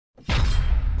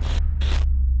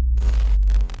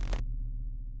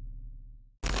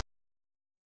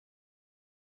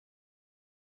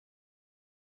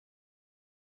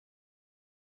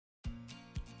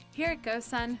Here at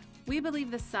GoSun, we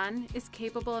believe the sun is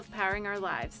capable of powering our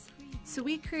lives, so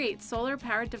we create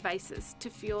solar-powered devices to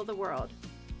fuel the world.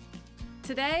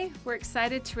 Today, we're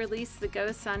excited to release the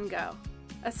GoSun Go,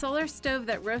 a solar stove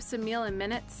that roasts a meal in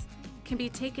minutes, can be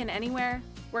taken anywhere,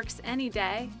 works any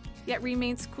day, yet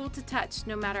remains cool to touch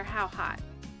no matter how hot.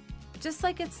 Just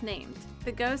like it's named,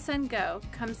 the GoSun Go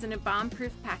comes in a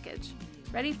bomb-proof package,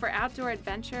 ready for outdoor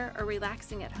adventure or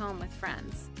relaxing at home with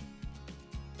friends.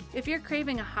 If you're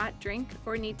craving a hot drink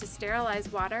or need to sterilize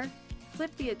water,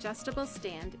 flip the adjustable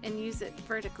stand and use it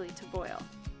vertically to boil.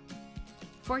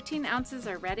 14 ounces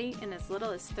are ready in as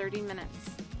little as 30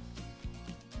 minutes.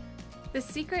 The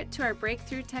secret to our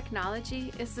breakthrough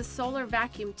technology is the solar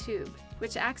vacuum tube,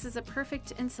 which acts as a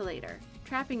perfect insulator,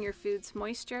 trapping your food's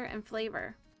moisture and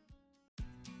flavor.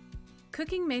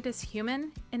 Cooking made us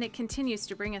human, and it continues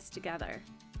to bring us together.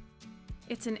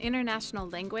 It's an international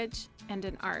language and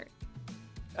an art.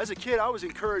 As a kid, I was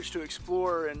encouraged to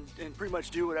explore and pretty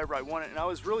much do whatever I wanted, and I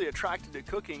was really attracted to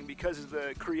cooking because of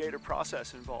the creative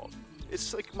process involved.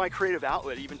 It's like my creative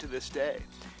outlet even to this day.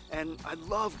 And I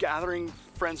love gathering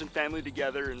friends and family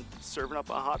together and serving up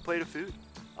a hot plate of food.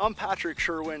 I'm Patrick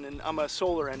Sherwin, and I'm a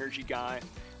solar energy guy.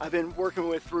 I've been working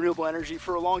with renewable energy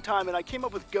for a long time, and I came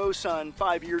up with GoSun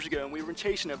 5 years ago, and we were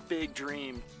chasing a big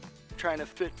dream, trying to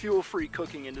fit fuel-free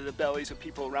cooking into the bellies of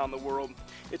people around the world.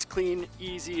 It's clean,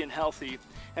 easy, and healthy.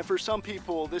 And for some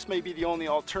people, this may be the only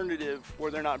alternative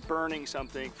where they're not burning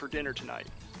something for dinner tonight.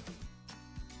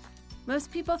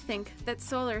 Most people think that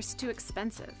solar is too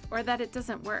expensive or that it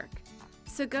doesn't work.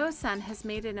 So GoSun has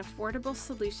made an affordable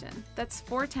solution that's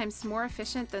 4 times more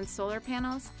efficient than solar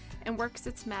panels and works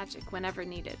its magic whenever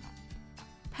needed.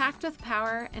 Packed with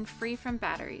power and free from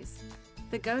batteries,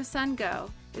 the GoSun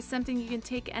Go is something you can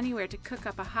take anywhere to cook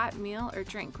up a hot meal or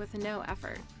drink with no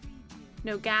effort.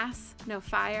 No gas, no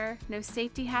fire, no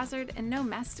safety hazard, and no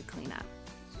mess to clean up.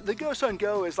 The GoSun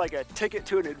Go is like a ticket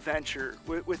to an adventure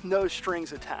with no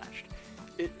strings attached.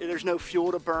 There's no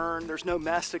fuel to burn, there's no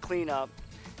mess to clean up.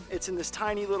 It's in this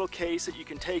tiny little case that you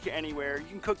can take anywhere. You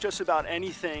can cook just about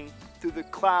anything through the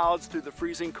clouds, through the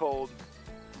freezing cold,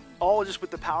 all just with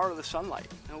the power of the sunlight.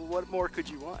 And what more could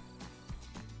you want?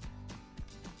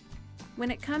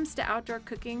 When it comes to outdoor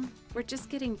cooking, we're just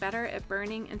getting better at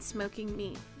burning and smoking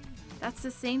meat. That's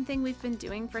the same thing we've been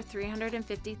doing for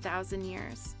 350,000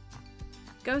 years.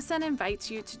 GoSun invites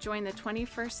you to join the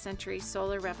 21st century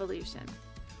solar revolution.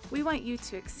 We want you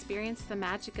to experience the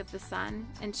magic of the sun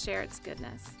and share its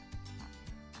goodness.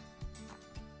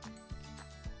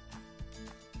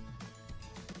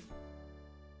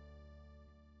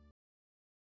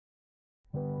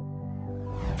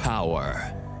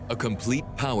 Power. A complete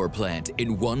power plant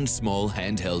in one small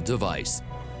handheld device.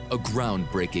 A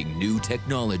groundbreaking new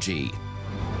technology.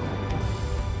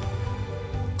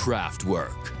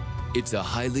 Kraftwerk. It's a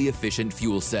highly efficient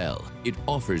fuel cell. It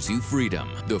offers you freedom,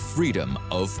 the freedom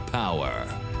of power.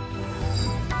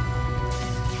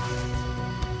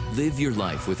 Live your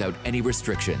life without any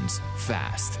restrictions,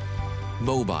 fast,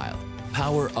 mobile.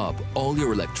 Power up all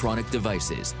your electronic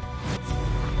devices.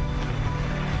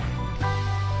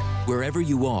 Wherever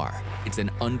you are, it's an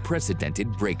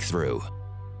unprecedented breakthrough.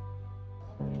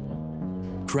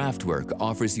 Kraftwerk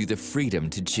offers you the freedom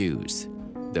to choose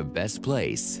the best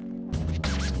place,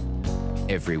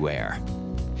 everywhere.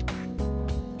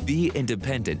 Be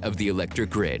independent of the electric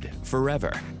grid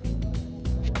forever.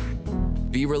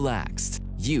 Be relaxed.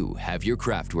 You have your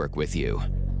Kraftwerk with you.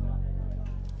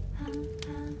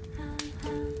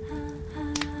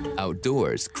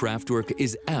 Outdoors, Kraftwerk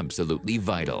is absolutely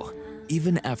vital.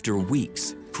 Even after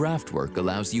weeks, Kraftwerk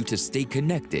allows you to stay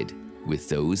connected with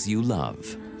those you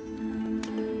love.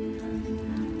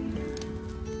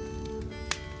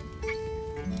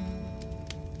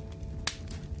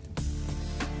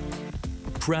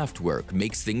 Kraftwerk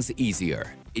makes things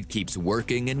easier. It keeps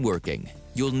working and working.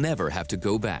 You'll never have to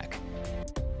go back.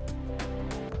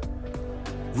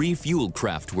 Refuel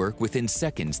Kraftwerk within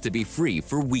seconds to be free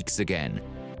for weeks again.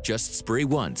 Just spray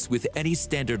once with any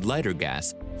standard lighter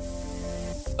gas,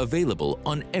 available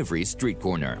on every street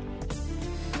corner.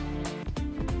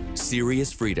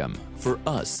 Serious freedom, for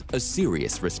us, a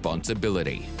serious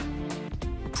responsibility.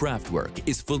 Kraftwerk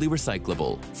is fully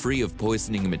recyclable, free of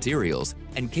poisoning materials,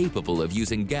 and capable of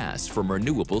using gas from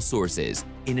renewable sources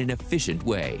in an efficient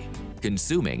way,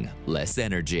 consuming less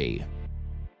energy.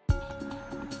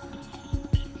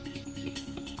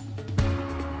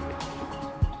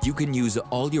 You can use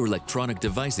all your electronic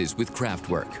devices with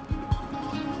Kraftwerk.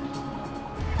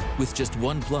 With just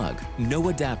one plug, no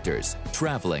adapters,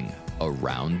 traveling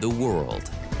around the world.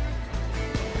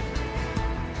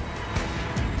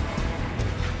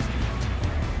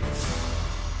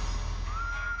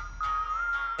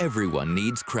 Everyone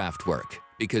needs Kraftwerk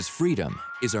because freedom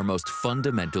is our most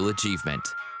fundamental achievement.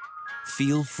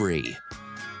 Feel free.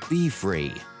 Be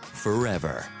free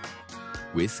forever.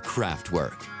 With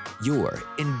Kraftwerk, your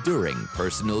enduring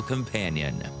personal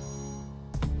companion.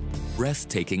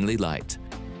 Breathtakingly light,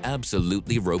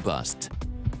 absolutely robust.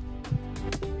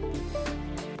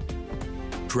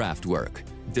 Kraftwerk,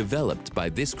 developed by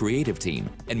this creative team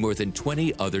and more than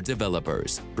 20 other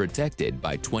developers, protected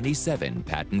by 27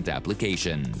 patent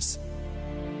applications.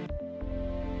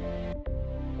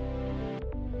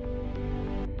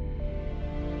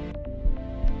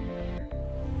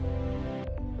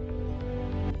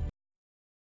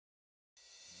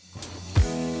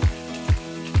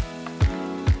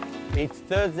 It's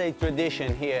Thursday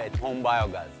tradition here at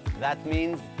HomeBiogas. That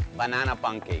means banana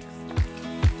pancakes.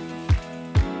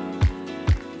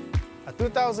 In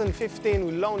 2015,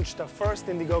 we launched our first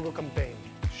Indiegogo campaign,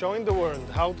 showing the world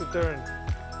how to turn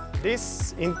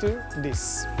this into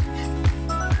this.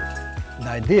 The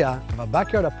idea of a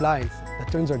backyard appliance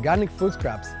that turns organic food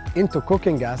scraps into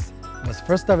cooking gas was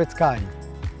first of its kind.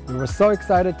 We were so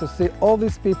excited to see all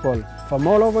these people from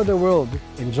all over the world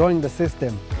enjoying the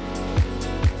system.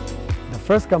 The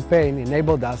first campaign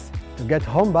enabled us to get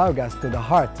HomeBiogas to the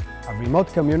heart of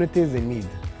remote communities in need.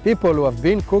 People who have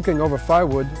been cooking over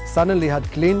firewood suddenly had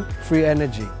clean, free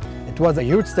energy. It was a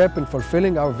huge step in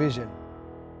fulfilling our vision.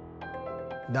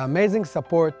 The amazing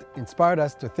support inspired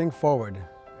us to think forward.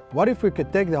 What if we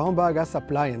could take the HomeBiogas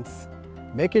appliance,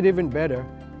 make it even better,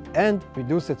 and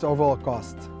reduce its overall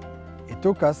cost? It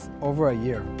took us over a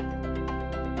year.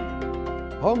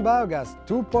 HomeBiogas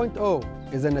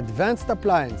 2.0 is an advanced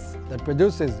appliance that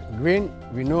produces green,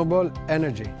 renewable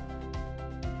energy.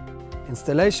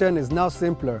 Installation is now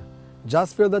simpler.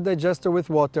 Just fill the digester with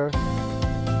water,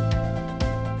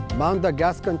 mount the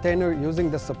gas container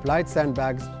using the supplied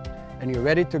sandbags, and you're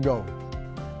ready to go.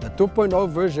 The 2.0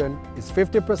 version is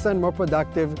 50% more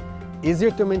productive,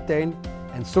 easier to maintain,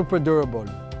 and super durable.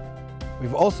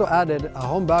 We've also added a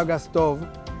HomeBiogas stove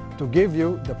to give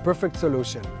you the perfect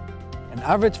solution. An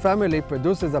average family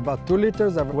produces about 2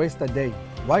 liters of waste a day.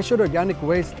 Why should organic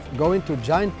waste go into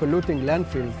giant polluting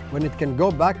landfills when it can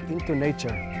go back into nature?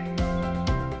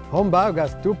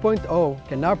 HomeBiogas 2.0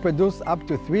 can now produce up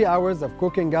to 3 hours of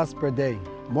cooking gas per day,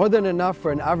 more than enough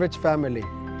for an average family.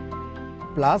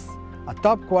 Plus, a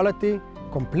top quality,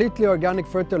 completely organic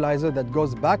fertilizer that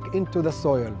goes back into the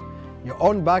soil, your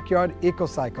own backyard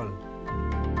eco-cycle.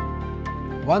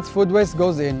 Once food waste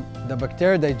goes in, the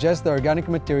bacteria digest the organic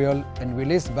material and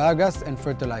release biogas and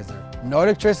fertilizer. No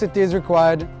electricity is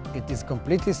required, it is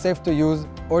completely safe to use,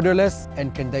 odorless,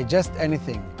 and can digest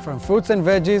anything, from fruits and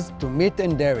veggies to meat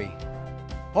and dairy.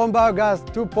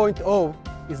 HomeBiogas 2.0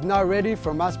 is now ready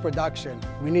for mass production.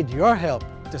 We need your help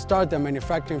to start the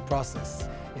manufacturing process.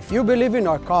 If you believe in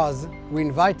our cause, we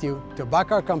invite you to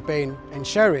back our campaign and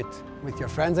share it with your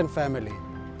friends and family.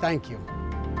 Thank you.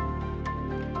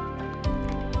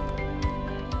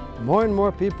 More and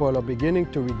more people are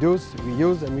beginning to reduce,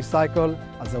 reuse, and recycle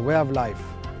as a way of life.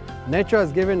 Nature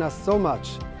has given us so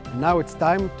much, and now it's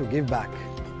time to give back.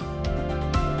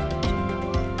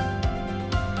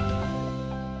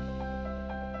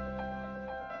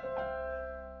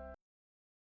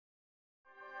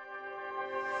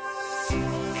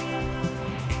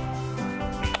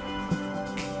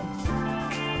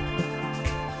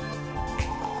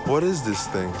 What is this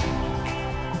thing?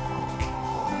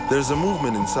 There's a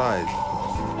movement inside.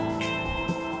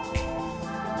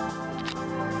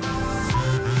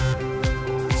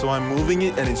 So I'm moving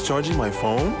it and it's charging my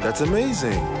phone? That's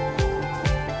amazing.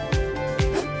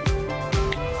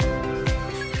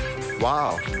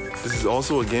 Wow, this is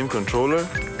also a game controller?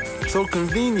 So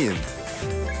convenient.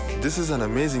 This is an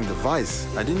amazing device.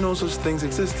 I didn't know such things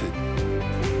existed.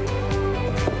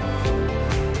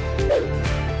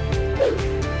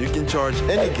 You can charge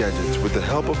any gadget with the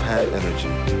help of hand energy.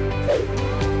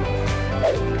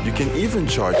 You can even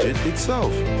charge it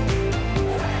itself.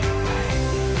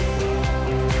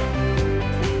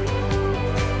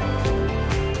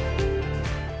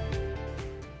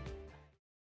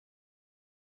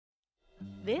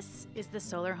 This is the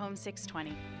Solar Home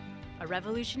 620, a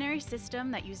revolutionary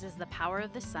system that uses the power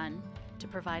of the sun to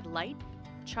provide light,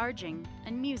 charging,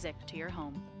 and music to your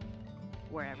home,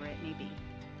 wherever it may be.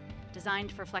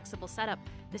 Designed for flexible setup,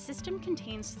 the system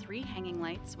contains 3 hanging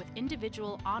lights with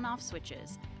individual on-off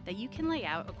switches that you can lay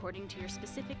out according to your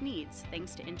specific needs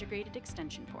thanks to integrated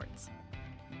extension ports.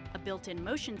 A built-in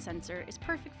motion sensor is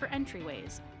perfect for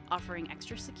entryways, offering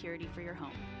extra security for your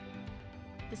home.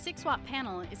 The 6-watt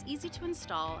panel is easy to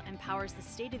install and powers the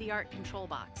state-of-the-art control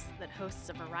box that hosts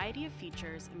a variety of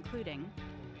features including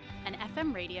an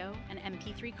FM radio and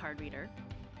MP3 card reader,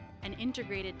 an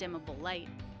integrated dimmable light,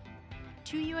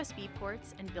 2 USB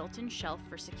ports and built-in shelf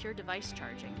for secure device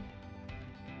charging,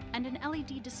 and an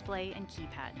LED display and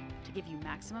keypad to give you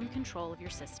maximum control of your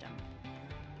system.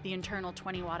 The internal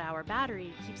 20 watt-hour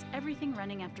battery keeps everything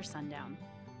running after sundown.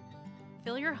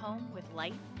 Fill your home with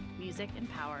light, music, and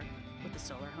power with the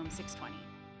Solar Home 620.